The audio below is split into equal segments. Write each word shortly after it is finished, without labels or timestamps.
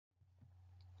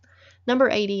Number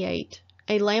 88.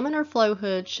 A laminar flow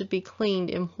hood should be cleaned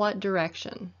in what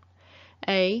direction?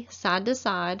 A. Side to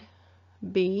side,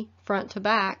 B. Front to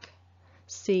back,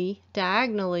 C.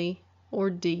 Diagonally, or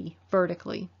D.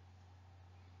 Vertically.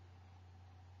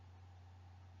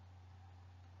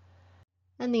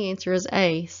 And the answer is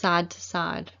A. Side to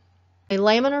side. A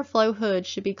laminar flow hood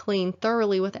should be cleaned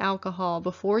thoroughly with alcohol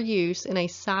before use in a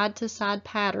side-to-side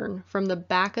pattern from the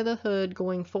back of the hood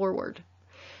going forward.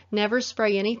 Never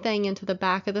spray anything into the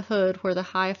back of the hood where the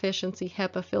high-efficiency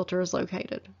HEPA filter is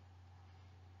located.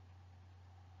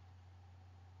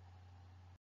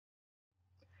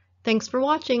 Thanks for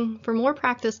watching. For more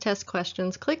practice test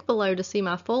questions, click below to see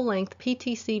my full-length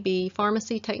PTCB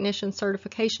Pharmacy Technician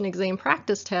Certification Exam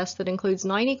practice test that includes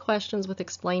 90 questions with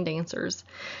explained answers.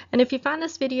 And if you find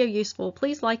this video useful,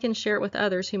 please like and share it with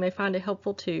others who may find it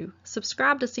helpful too.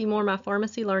 Subscribe to see more of my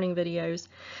pharmacy learning videos.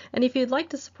 And if you'd like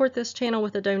to support this channel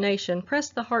with a donation, press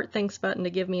the heart thanks button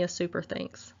to give me a super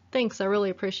thanks. Thanks, I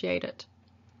really appreciate it.